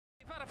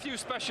Few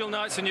special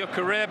nights in your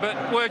career, but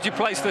where'd you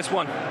place this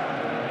one?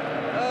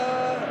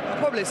 I'd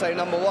probably say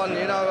number one.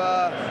 You know,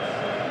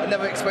 I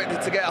never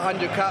expected to get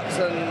 100 caps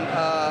and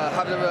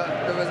have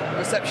the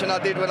reception I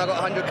did when I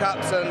got 100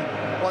 caps. And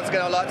once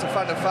again, I'd like to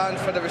thank the fans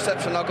for the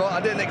reception I got.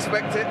 I didn't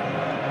expect it,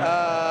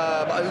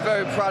 but it was a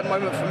very proud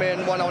moment for me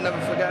and one I'll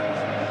never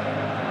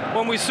forget.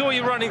 When we saw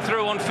you running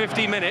through on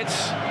 50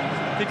 minutes,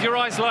 did your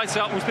eyes light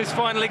up? Was this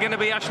finally going to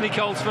be Ashley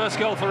Cole's first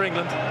goal for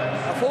England?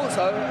 I thought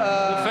so.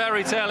 The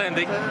fairy tale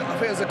ending. I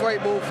think it was a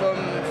great ball from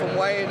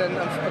Wayne and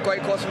a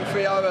great cross from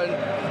Theo, and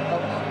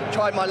I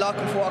tried my luck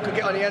and thought I could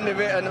get on the end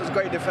of it, and it was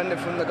great defending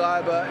from the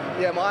guy. But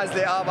yeah, my eyes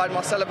lit up. I had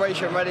my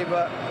celebration ready,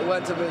 but it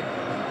weren't to be.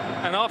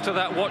 And after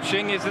that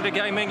watching, is it a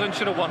game England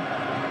should have won?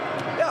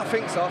 Yeah, I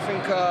think so. I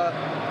think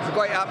it's a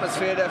great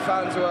atmosphere. Their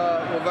fans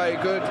were very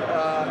good.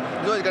 It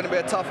was always going to be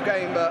a tough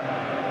game, but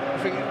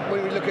I think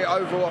when we look at it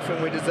overall, I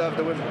think we deserve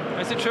the win.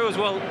 Is it true as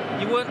well,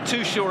 you weren't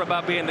too sure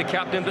about being the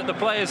captain, but the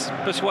players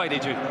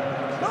persuaded you?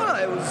 No,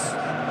 it was,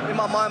 in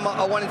my mind,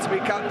 I wanted to be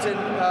captain.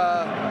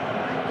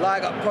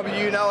 Like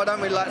probably you know, I don't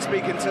really like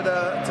speaking to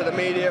the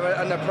media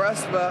and the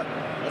press, but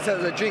I said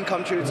it was a dream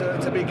come true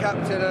to be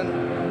captain,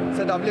 and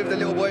said I've lived a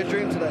little boy's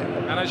dream today.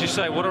 And as you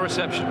say, what a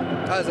reception.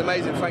 That was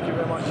amazing, thank you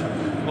very much.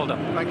 Well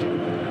done. Thank you.